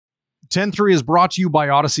10-3 is brought to you by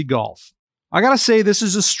Odyssey Golf. I gotta say, this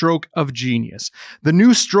is a stroke of genius. The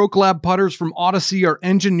new Stroke Lab putters from Odyssey are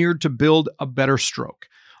engineered to build a better stroke.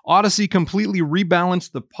 Odyssey completely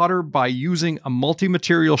rebalanced the putter by using a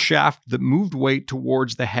multi-material shaft that moved weight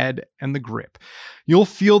towards the head and the grip. You'll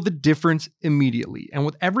feel the difference immediately, and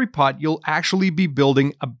with every putt, you'll actually be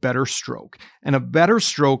building a better stroke. And a better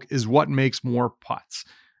stroke is what makes more putts.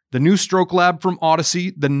 The new Stroke Lab from Odyssey,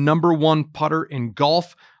 the #1 putter in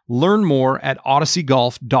golf. Learn more at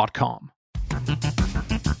odysseygolf.com.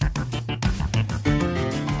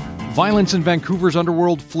 Violence in Vancouver's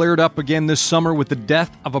underworld flared up again this summer with the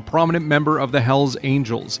death of a prominent member of the Hells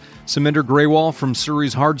Angels. Saminder Grewal from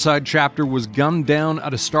Surrey's Hardside chapter was gunned down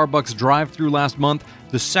at a Starbucks drive-thru last month,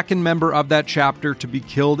 the second member of that chapter to be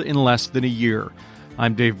killed in less than a year.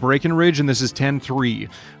 I'm Dave Breckenridge, and this is 10-3.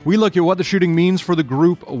 We look at what the shooting means for the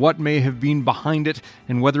group, what may have been behind it,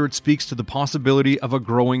 and whether it speaks to the possibility of a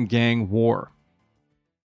growing gang war.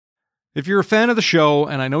 If you're a fan of the show,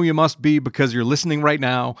 and I know you must be because you're listening right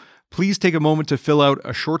now, please take a moment to fill out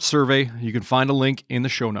a short survey. You can find a link in the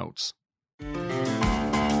show notes.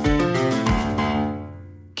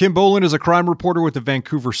 Kim Boland is a crime reporter with the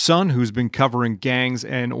Vancouver Sun who's been covering gangs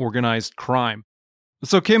and organized crime.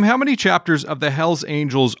 So, Kim, how many chapters of the Hells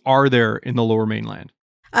Angels are there in the Lower Mainland?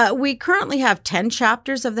 We currently have 10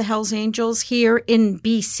 chapters of the Hells Angels here in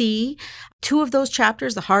BC. 2 of those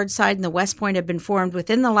chapters, the Hardside and the West Point, have been formed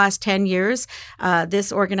within the last 10 years.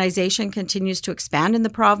 This organization continues to expand in the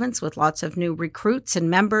province with lots of new recruits and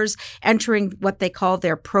members entering what they call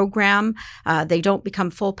their program. They don't become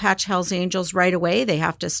full-patch Hells Angels right away. They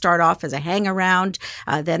have to start off as a hang-around.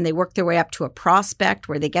 Then they work their way up to a prospect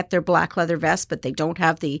where they get their black leather vest, but they don't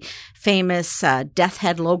have the famous death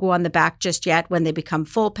head logo on the back just yet. When they become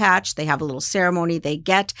full-patch, they have a little ceremony. They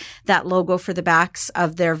get that logo for the backs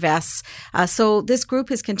of their vests. So this group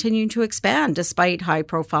is continuing to expand despite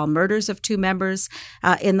high-profile murders of 2 members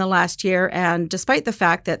in the last year, and despite the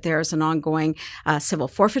fact that there's an ongoing civil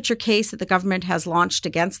forfeiture case that the government has launched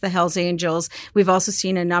against the Hells Angels. We've also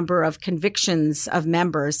seen a number of convictions of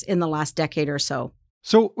members in the last decade or so.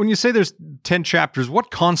 So when you say there's 10 chapters,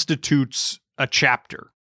 what constitutes a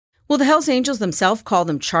chapter? Well, the Hells Angels themselves call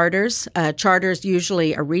them charters. Charters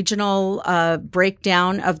usually a regional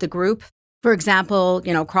breakdown of the group. For example,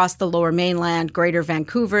 across the Lower Mainland, Greater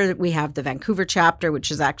Vancouver, we have the Vancouver chapter, which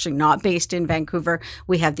is actually not based in Vancouver.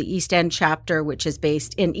 We have the East End chapter, which is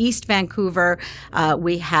based in East Vancouver.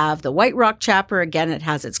 We have the White Rock chapter. Again, it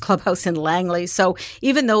has its clubhouse in Langley. So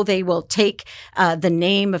even though they will take the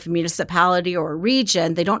name of a municipality or a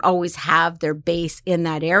region, they don't always have their base in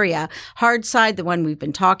that area. Hardside, the one we've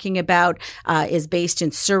been talking about, is based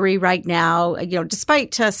in Surrey right now.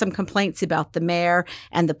 Despite some complaints about the mayor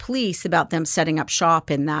and the police about them setting up shop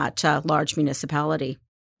in that large municipality.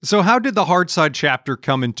 So how did the Hardside chapter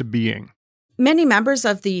come into being? Many members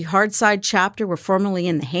of the Hardside chapter were formerly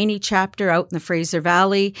in the Haney chapter out in the Fraser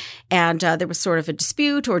Valley, and there was sort of a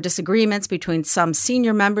dispute or disagreements between some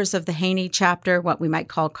senior members of the Haney chapter, what we might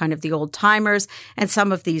call kind of the old timers, and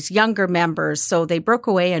some of these younger members. So they broke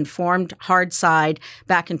away and formed Hardside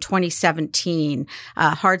back in 2017.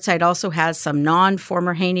 Hardside also has some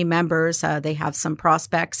non-former Haney members. They have some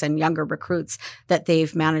prospects and younger recruits that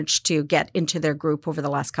they've managed to get into their group over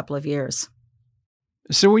the last couple of years.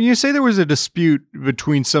 So when you say there was a dispute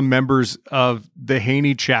between some members of the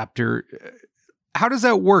Haney chapter, how does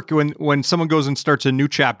that work when someone goes and starts a new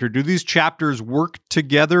chapter? Do these chapters work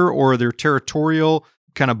together, or are there territorial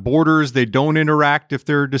kind of borders? They don't interact if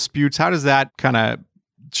there are disputes? How does that kind of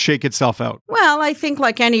shake itself out? Well, I think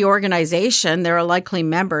like any organization, there are likely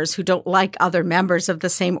members who don't like other members of the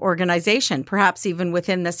same organization, perhaps even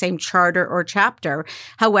within the same charter or chapter.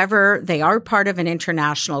 However, they are part of an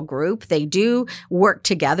international group. They do work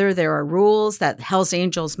together. There are rules that Hells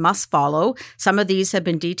Angels must follow. Some of these have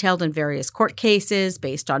been detailed in various court cases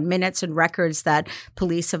based on minutes and records that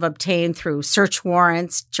police have obtained through search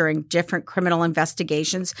warrants during different criminal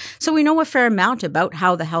investigations. So we know a fair amount about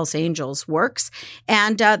how the Hells Angels works.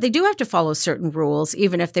 And they do have to follow certain rules,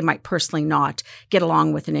 even if they might personally not get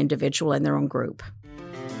along with an individual in their own group.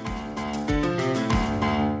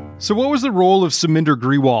 So what was the role of Saminder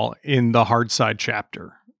Grewal in the Hardside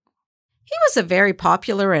chapter? He was a very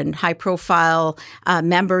popular and high-profile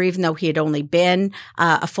member, even though he had only been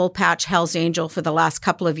a full-patch Hells Angel for the last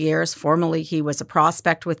couple of years. Formerly, he was a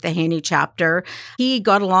prospect with the Haney chapter. He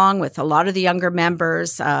got along with a lot of the younger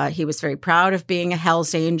members. He was very proud of being a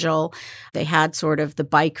Hells Angel. They had sort of the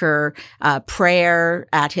biker prayer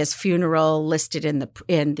at his funeral listed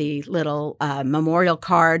in the little memorial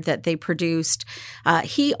card that they produced.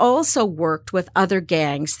 He also worked with other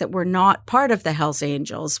gangs that were not part of the Hells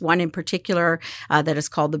Angels. One in particular that is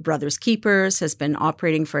called the Brothers Keepers has been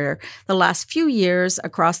operating for the last few years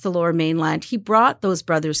across the Lower Mainland. He brought those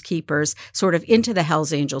Brothers Keepers sort of into the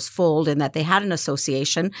Hells Angels fold in that they had an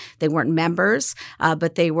association. They weren't members,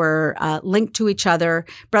 but they were linked to each other.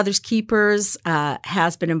 Brothers Keepers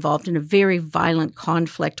has been involved in a very violent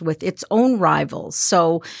conflict with its own rivals.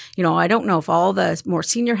 So, I don't know if all the more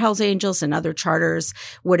senior Hells Angels and other charters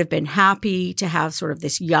would have been happy to have sort of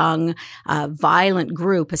this young, violent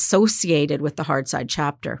group associated with the Hardside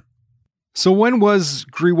chapter. So when was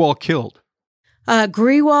Grewal killed?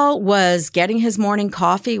 Grewal was getting his morning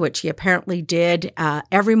coffee, which he apparently did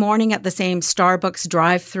every morning at the same Starbucks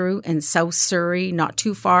drive-thru in South Surrey, not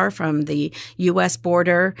too far from the U.S.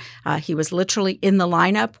 border. He was literally in the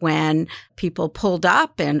lineup when people pulled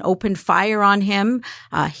up and opened fire on him.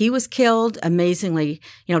 He was killed. Amazingly,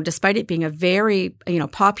 despite it being a very,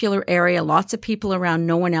 popular area, lots of people around,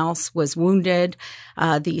 no one else was wounded.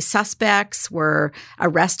 The suspects were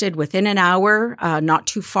arrested within an hour, not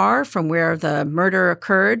too far from where the murder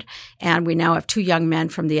occurred. And we now have 2 young men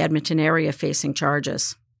from the Edmonton area facing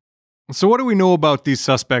charges. So what do we know about these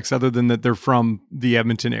suspects other than that they're from the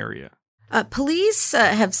Edmonton area? Police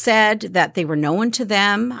have said that they were known to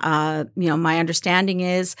them. My understanding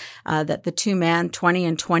is that the 2 men, 20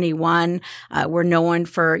 and 21, were known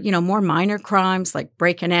for, more minor crimes like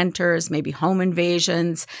break-and-enters, maybe home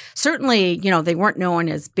invasions. Certainly, they weren't known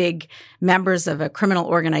as big members of a criminal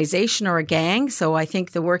organization or a gang. So I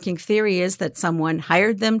think the working theory is that someone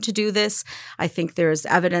hired them to do this. I think there's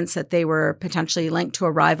evidence that they were potentially linked to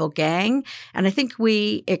a rival gang. And I think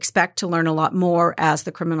we expect to learn a lot more as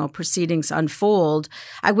the criminal proceedings unfold.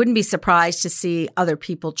 I wouldn't be surprised to see other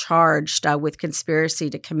people charged with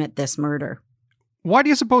conspiracy to commit this murder. Why do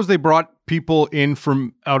you suppose they brought people in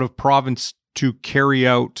from out of province to carry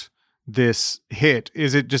out this hit?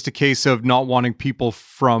 Is it just a case of not wanting people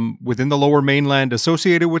from within the Lower Mainland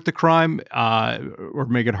associated with the crime or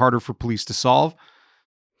make it harder for police to solve?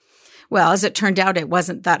 Well, as it turned out, it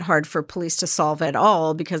wasn't that hard for police to solve at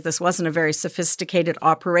all because this wasn't a very sophisticated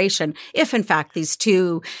operation. If, in fact, these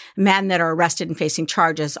 2 men that are arrested and facing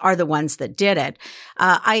charges are the ones that did it.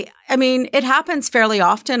 I mean, it happens fairly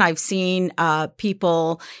often. I've seen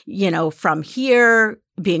people, from here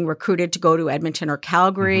being recruited to go to Edmonton or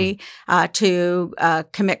Calgary to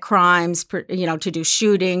commit crimes, to do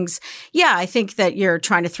shootings. Yeah, I think that you're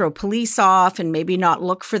trying to throw police off and maybe not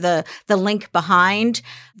look for the link behind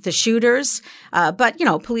the shooters. But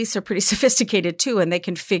police are pretty sophisticated too, and they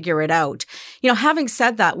can figure it out. Having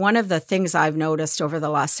said that, one of the things I've noticed over the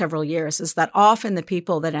last several years is that often the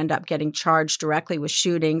people that end up getting charged directly with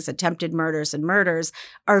shootings, attempted murders, and murders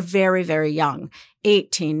are very, very young.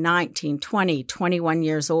 18, 19, 20, 21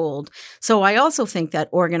 years old. So I also think that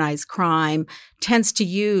organized crime tends to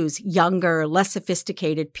use younger, less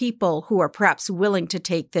sophisticated people who are perhaps willing to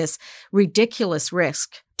take this ridiculous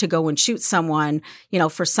risk to go and shoot someone,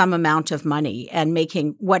 for some amount of money and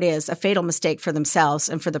making what is a fatal mistake for themselves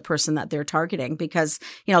and for the person that they're targeting because,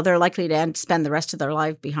 they're likely to spend the rest of their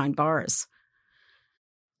life behind bars.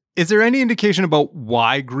 Is there any indication about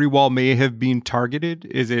why Grewal may have been targeted?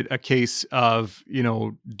 Is it a case of,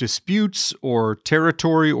 disputes or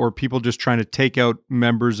territory or people just trying to take out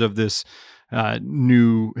members of this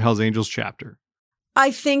new Hells Angels chapter?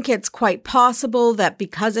 I think it's quite possible that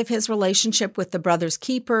because of his relationship with the Brothers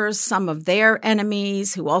Keepers, some of their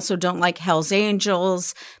enemies who also don't like Hells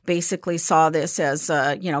Angels basically saw this as,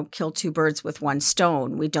 kill 2 birds with 1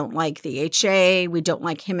 stone. We don't like the HA. We don't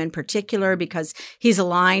like him in particular because he's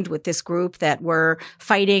aligned with this group that we're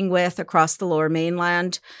fighting with across the Lower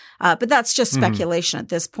Mainland. But that's just speculation at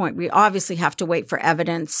this point. We obviously have to wait for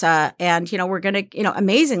evidence. And we're going to,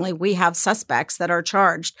 amazingly, we have suspects that are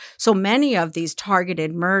charged. So many of these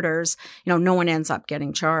targeted murders, no one ends up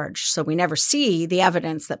getting charged. So we never see the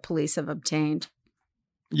evidence that police have obtained.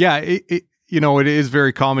 Yeah, it is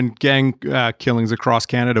very common gang killings across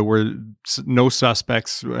Canada where no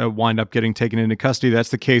suspects wind up getting taken into custody.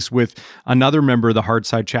 That's the case with another member of the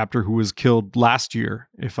Hardside chapter who was killed last year,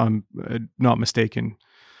 if I'm not mistaken.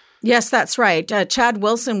 Yes, that's right. Chad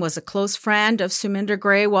Wilson was a close friend of Suminder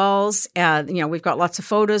Grewal's. We've got lots of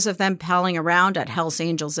photos of them palling around at Hells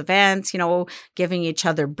Angels events, giving each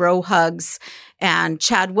other bro hugs. And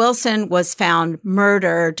Chad Wilson was found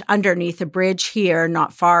murdered underneath a bridge here,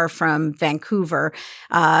 not far from Vancouver.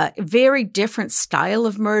 Very different style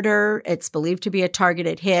of murder. It's believed to be a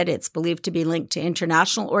targeted hit. It's believed to be linked to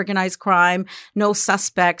international organized crime. No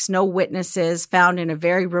suspects, no witnesses, found in a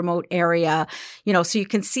very remote area. So you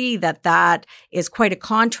can see that is quite a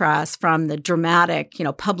contrast from the dramatic,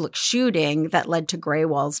 public shooting that led to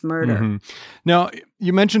Grewal's murder. Mm-hmm. Now,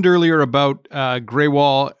 you mentioned earlier about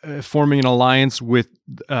Grewal forming an alliance with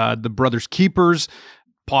the Brothers Keepers,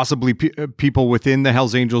 possibly people within the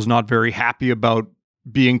Hells Angels not very happy about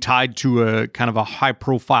being tied to a kind of a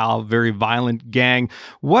high-profile, very violent gang.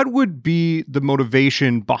 What would be the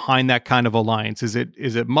motivation behind that kind of alliance? Is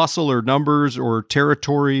it muscle or numbers or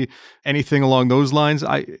territory, anything along those lines?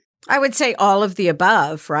 I would say all of the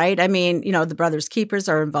above, right? I mean, the Brothers Keepers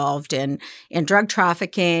are involved in drug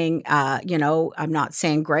trafficking. I'm not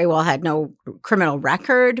saying Grewal had no criminal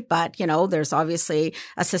record, but, there's obviously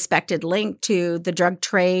a suspected link to the drug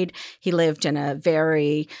trade. He lived in a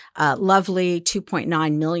very lovely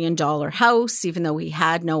 $2.9 million house, even though he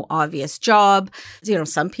had no obvious job.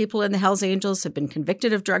 Some people in the Hells Angels have been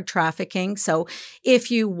convicted of drug trafficking. So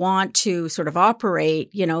if you want to sort of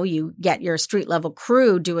operate, you get your street level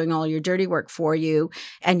crew doing all your dirty work for you,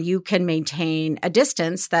 and you can maintain a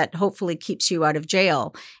distance that hopefully keeps you out of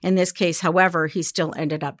jail. In this case, however, he still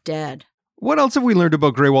ended up dead. What else have we learned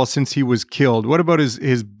about Grewal since he was killed? What about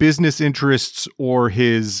his business interests or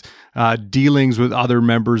his dealings with other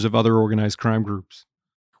members of other organized crime groups?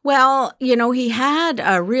 Well, he had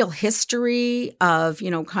a real history of,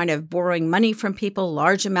 kind of borrowing money from people,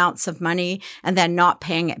 large amounts of money, and then not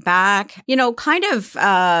paying it back.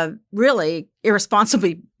 Really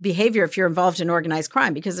irresponsible behavior if you're involved in organized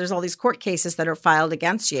crime, because there's all these court cases that are filed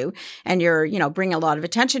against you and you're, bringing a lot of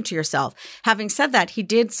attention to yourself. Having said that, he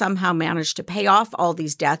did somehow manage to pay off all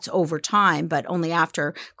these debts over time, but only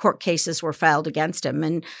after court cases were filed against him.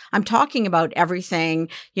 And I'm talking about everything,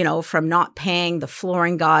 from not paying the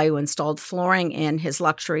flooring guy who installed flooring in his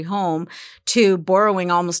luxury home to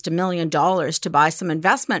borrowing almost $1 million to buy some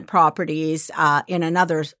investment properties in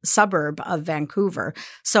another suburb of Vancouver.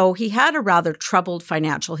 So he had a rather troubled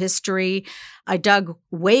financial history. I dug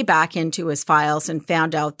way back into his files and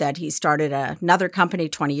found out that he started another company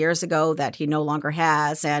 20 years ago that he no longer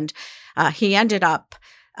has. And he ended up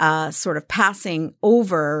sort of passing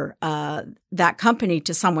over that company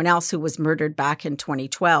to someone else who was murdered back in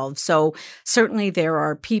 2012. So certainly there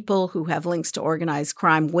are people who have links to organized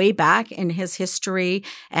crime way back in his history,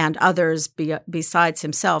 and others besides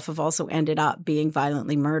himself have also ended up being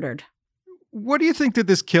violently murdered. What do you think that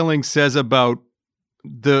this killing says about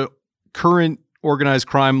the current organized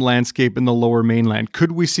crime landscape in the Lower Mainland?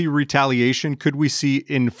 Could we see retaliation? Could we see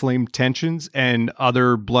inflamed tensions and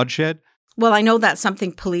other bloodshed? Well, I know that's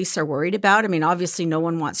something police are worried about. I mean, obviously, no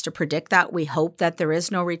one wants to predict that. We hope that there is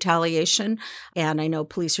no retaliation. And I know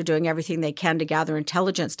police are doing everything they can to gather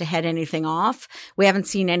intelligence to head anything off. We haven't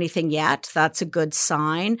seen anything yet. That's a good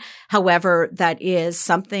sign. However, that is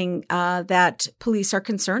something that police are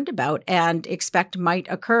concerned about and expect might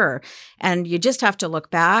occur. And you just have to look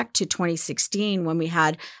back to 2016 when we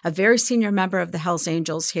had a very senior member of the Hells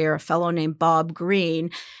Angels here, a fellow named Bob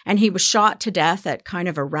Green, and he was shot to death at kind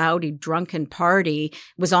of a rowdy, drunken party.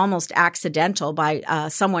 Was almost accidental by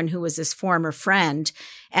someone who was his former friend.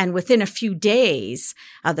 And within a few days,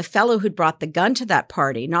 the fellow who'd brought the gun to that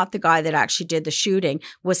party, not the guy that actually did the shooting,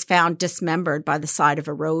 was found dismembered by the side of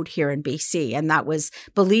a road here in BC. And that was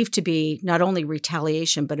believed to be not only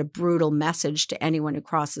retaliation, but a brutal message to anyone who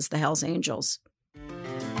crosses the Hells Angels.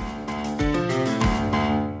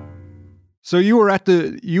 So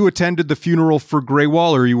you attended the funeral for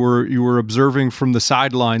Grewal, or you were observing from the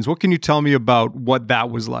sidelines. What can you tell me about what that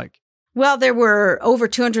was like? Well, there were over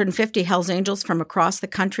 250 Hells Angels from across the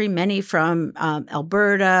country, many from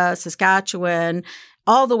Alberta, Saskatchewan,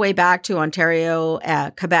 all the way back to Ontario,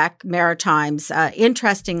 Quebec, Maritimes.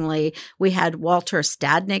 Interestingly, we had Walter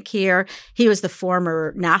Stadnik here. He was the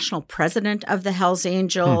former national president of the Hells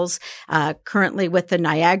Angels, currently with the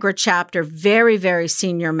Niagara chapter, very, very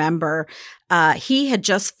senior member. he had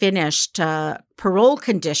just finished parole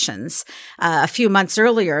conditions a few months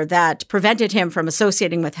earlier that prevented him from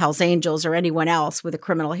associating with Hells Angels or anyone else with a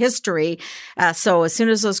criminal history. So as soon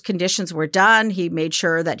as those conditions were done, he made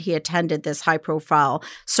sure that he attended this high-profile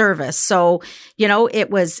service. So, it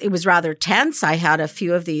was rather tense. I had a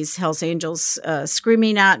few of these Hells Angels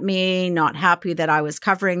screaming at me, not happy that I was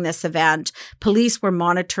covering this event. Police were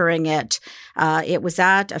monitoring it. It was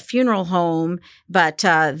at a funeral home, but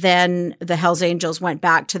then the Hells Angels went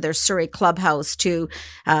back to their Surrey clubhouse to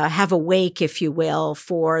have a wake, if you will,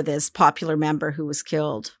 for this popular member who was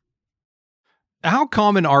killed. How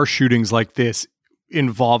common are shootings like this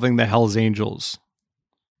involving the Hells Angels?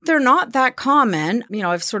 They're not that common.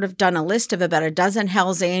 I've sort of done a list of about a dozen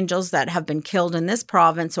Hells Angels that have been killed in this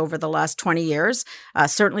province over the last 20 years.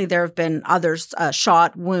 Certainly there have been others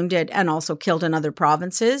shot, wounded, and also killed in other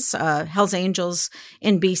provinces. Hells Angels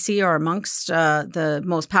in BC are amongst the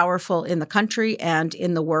most powerful in the country and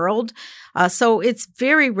in the world. So it's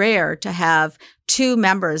very rare to have two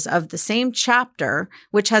members of the same chapter,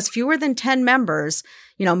 which has fewer than 10 members,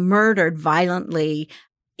 murdered violently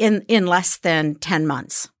in less than 10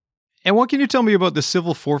 months. And what can you tell me about the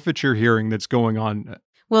civil forfeiture hearing that's going on?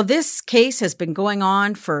 Well, this case has been going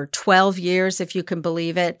on for 12 years, if you can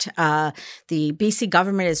believe it. The BC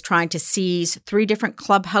government is trying to seize 3 different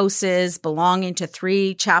clubhouses belonging to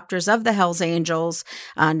 3 chapters of the Hells Angels,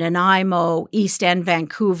 Nanaimo, East End,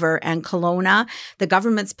 Vancouver, and Kelowna. The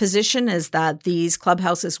government's position is that these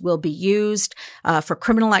clubhouses will be used for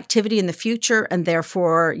criminal activity in the future, and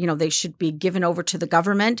therefore, they should be given over to the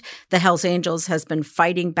government. The Hells Angels has been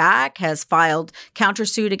fighting back, has filed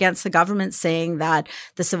countersuit against the government, saying that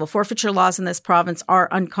the civil forfeiture laws in this province are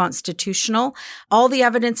unconstitutional. All the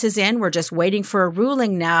evidence is in. We're just waiting for a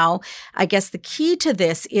ruling now. I guess the key to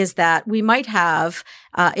this is that we might have,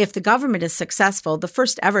 if the government is successful, the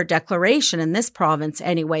first ever declaration in this province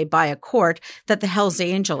anyway by a court that the Hells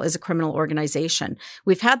Angel is a criminal organization.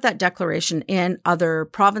 We've had that declaration in other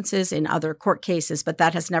provinces, in other court cases, but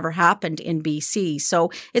that has never happened in BC.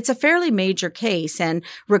 So it's a fairly major case. And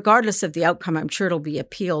regardless of the outcome, I'm sure it'll be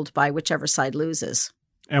appealed by whichever side loses.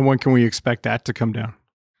 And when can we expect that to come down?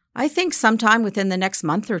 I think sometime within the next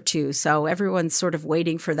month or two. So everyone's sort of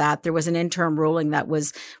waiting for that. There was an interim ruling that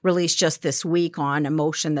was released just this week on a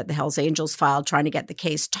motion that the Hells Angels filed trying to get the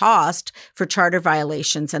case tossed for charter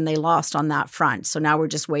violations, and they lost on that front. So now we're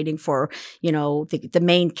just waiting for, the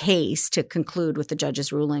main case to conclude with the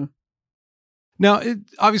judge's ruling. Now,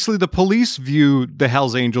 obviously the police view the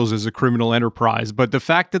Hells Angels as a criminal enterprise, but the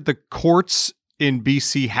fact that the courts in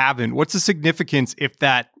BC haven't, what's the significance if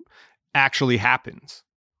that actually happens?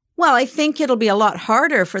 Well, I think it'll be a lot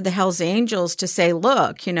harder for the Hells Angels to say,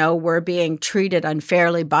 look, we're being treated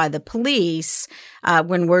unfairly by the police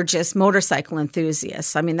when we're just motorcycle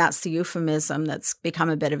enthusiasts. I mean, that's the euphemism that's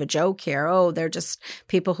become a bit of a joke here. Oh, they're just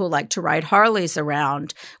people who like to ride Harleys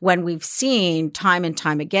around, when we've seen time and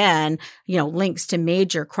time again, links to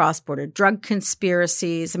major cross-border drug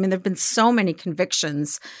conspiracies. I mean, there have been so many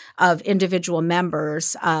convictions of individual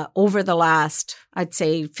members over the last, I'd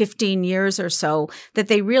say, 15 years or so, that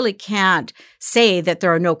they really can't say that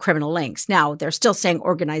there are no criminal links. Now, they're still saying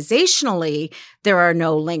organizationally there are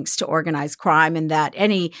no links to organized crime, and that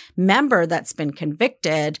any member that's been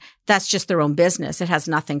convicted, that's just their own business. It has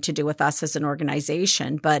nothing to do with us as an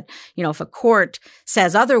organization. But, if a court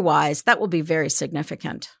says otherwise, that will be very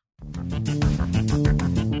significant.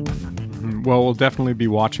 Well, we'll definitely be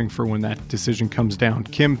watching for when that decision comes down.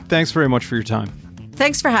 Kim, thanks very much for your time.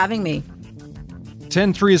 Thanks for having me.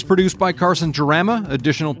 10-3 is produced by Carson Jarama.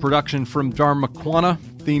 Additional production from Dharma Kwana.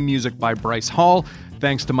 Theme music by Bryce Hall.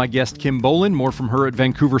 Thanks to my guest, Kim Boland. More from her at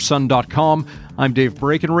vancouversun.com. I'm Dave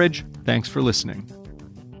Breckenridge. Thanks for listening.